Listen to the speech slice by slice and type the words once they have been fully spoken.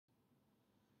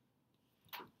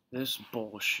This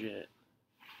bullshit.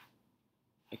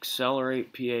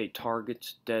 Accelerate PA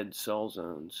targets dead cell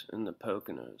zones in the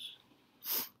Poconos.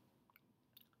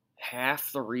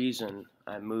 Half the reason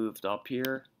I moved up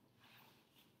here,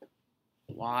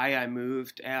 why I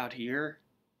moved out here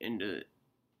into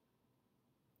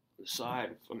the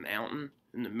side of a mountain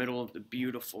in the middle of the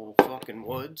beautiful fucking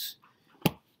woods,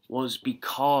 was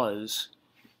because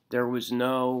there was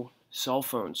no cell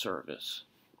phone service.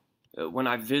 When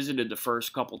I visited the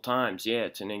first couple times, yeah,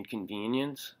 it's an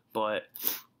inconvenience, but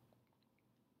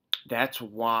that's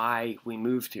why we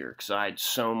moved here, because I had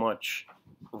so much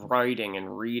writing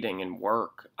and reading and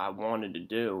work I wanted to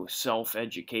do,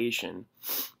 self-education,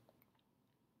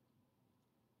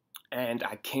 and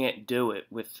I can't do it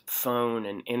with phone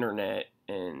and internet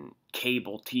and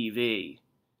cable TV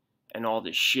and all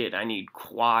this shit. I need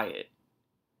quiet.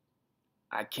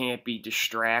 I can't be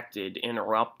distracted,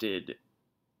 interrupted,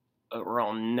 or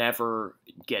I'll never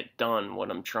get done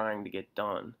what I'm trying to get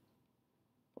done.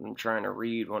 What I'm trying to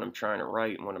read, what I'm trying to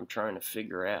write, and what I'm trying to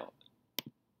figure out.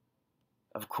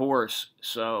 Of course,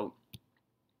 so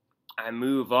I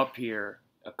move up here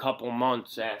a couple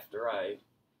months after I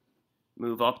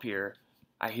move up here.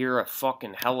 I hear a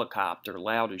fucking helicopter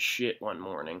loud as shit one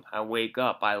morning. I wake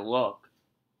up, I look.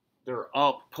 They're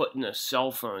up putting a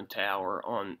cell phone tower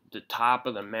on the top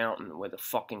of the mountain with a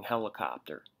fucking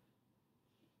helicopter.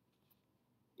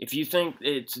 If you think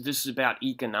this is about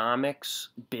economics,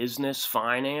 business,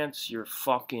 finance, you're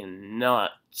fucking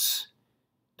nuts.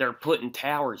 They're putting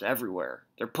towers everywhere.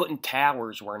 They're putting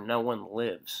towers where no one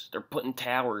lives. They're putting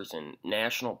towers in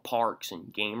national parks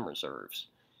and game reserves.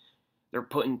 They're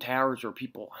putting towers where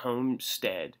people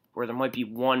homestead, where there might be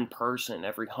one person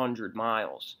every 100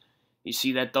 miles. You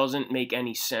see, that doesn't make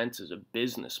any sense as a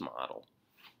business model.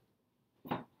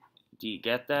 Do you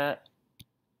get that?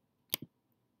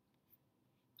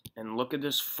 And look at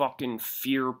this fucking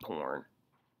fear porn.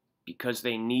 Because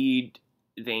they need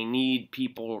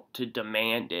people to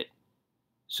demand it.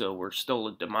 So we're still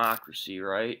a democracy,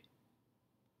 right?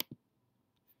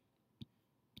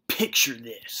 Picture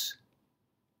this.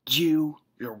 You,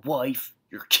 your wife,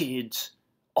 your kids,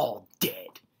 all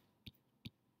dead.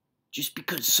 Just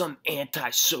because some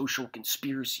antisocial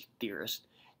conspiracy theorist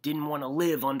didn't want to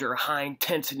live under a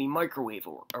high-intensity microwave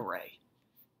array.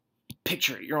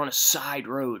 Picture it, you're on a side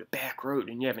road, a back road,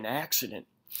 and you have an accident.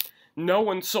 No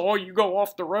one saw you go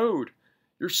off the road.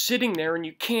 You're sitting there and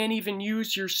you can't even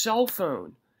use your cell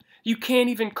phone. You can't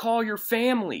even call your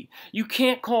family. You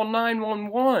can't call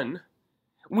 911.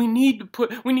 We need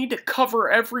to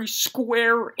cover every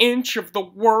square inch of the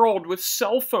world with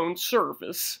cell phone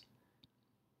service.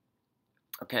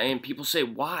 Okay, and people say,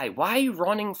 why? Why are you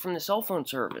running from the cell phone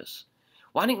service?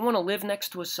 Why don't you want to live next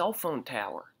to a cell phone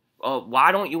tower?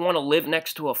 Why don't you want to live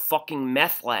next to a fucking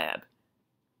meth lab?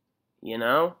 You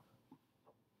know?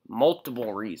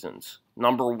 Multiple reasons.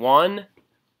 Number one,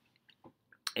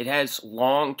 it has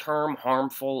long-term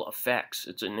harmful effects.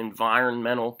 It's an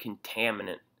environmental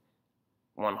contaminant.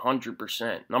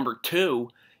 100%. Number two,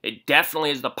 it definitely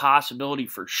has the possibility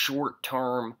for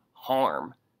short-term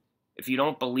harm. If you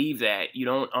don't believe that, you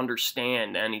don't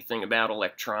understand anything about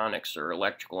electronics or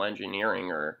electrical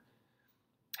engineering or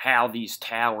how these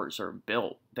towers are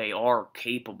built. They are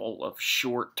capable of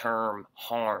short-term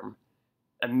harm,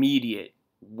 immediate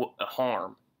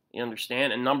harm. You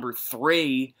understand? And number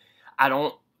three,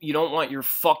 you don't want your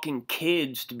fucking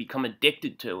kids to become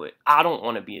addicted to it. I don't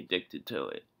want to be addicted to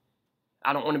it.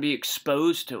 I don't want to be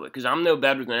exposed to it because I'm no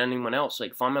better than anyone else.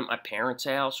 Like, if I'm at my parents'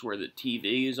 house where the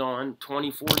TV is on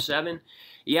 24/7,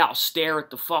 yeah, I'll stare at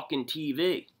the fucking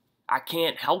TV. I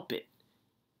can't help it.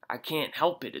 I can't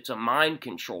help it. It's a mind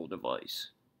control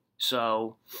device.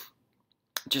 So,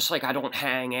 just like I don't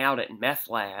hang out at meth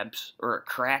labs or at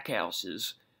crack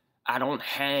houses, I don't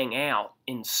hang out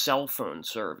in cell phone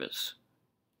service.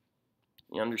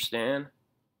 You understand?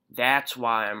 That's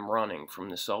why I'm running from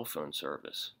the cell phone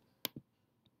service.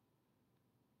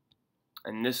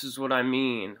 And this is what I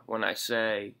mean when I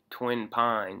say Twin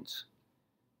Pines,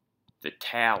 the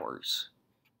towers,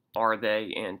 are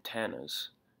they antennas?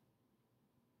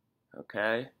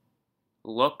 Okay?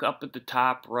 Look up at the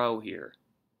top row here.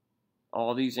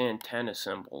 All these antenna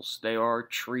symbols, they are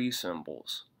tree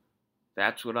symbols.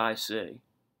 That's what I see.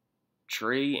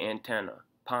 Tree antenna,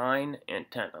 pine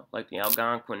antenna, like the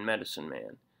Algonquin medicine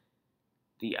man.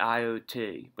 The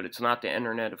IOT, but it's not the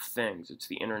Internet of Things, it's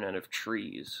the Internet of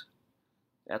Trees.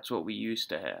 That's what we used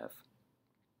to have.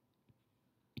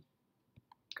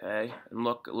 Okay, and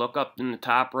look up in the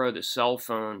top row, the cell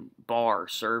phone bar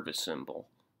service symbol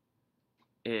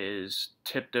is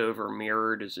tipped over,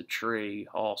 mirrored as a tree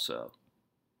also.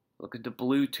 Look at the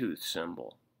Bluetooth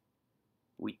symbol.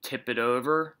 We tip it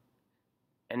over,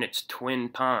 and it's twin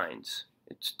pines.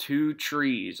 It's two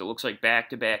trees. It looks like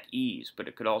back-to-back E's, but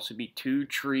it could also be two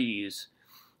trees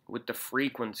with the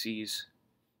frequencies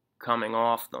coming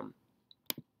off them.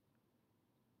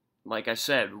 Like I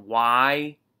said,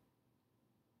 why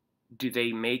do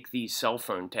they make these cell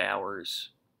phone towers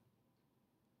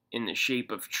in the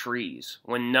shape of trees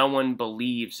when no one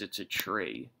believes it's a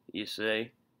tree, you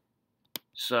see?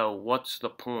 So what's the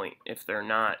point if they're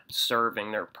not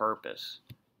serving their purpose?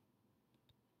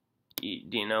 Do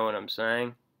you know what I'm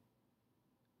saying?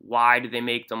 Why do they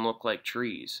make them look like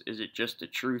trees? Is it just a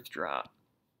truth drop?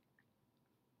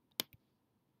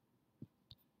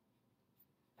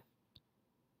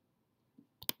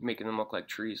 Making them look like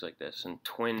trees like this, and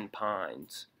twin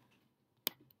pines.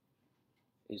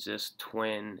 Is this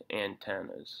twin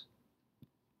antennas?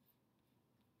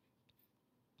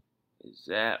 Is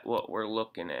that what we're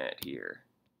looking at here?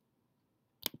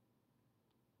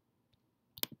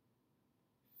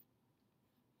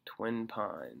 Twin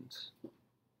pines.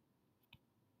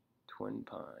 Twin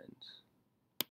pines.